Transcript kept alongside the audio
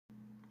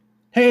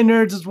Hey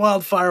nerds, it's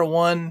Wildfire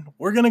One.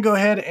 We're gonna go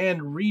ahead and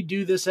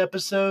redo this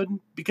episode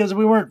because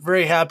we weren't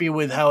very happy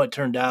with how it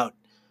turned out.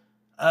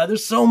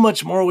 There's so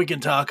much more we can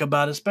talk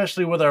about,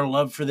 especially with our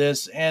love for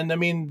this. And I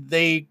mean,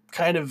 they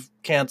kind of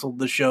canceled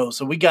the show,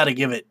 so we got to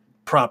give it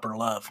proper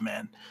love,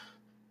 man.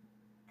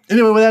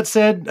 Anyway, with that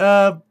said,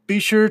 be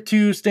sure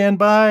to stand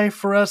by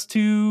for us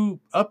to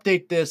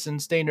update this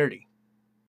and stay nerdy.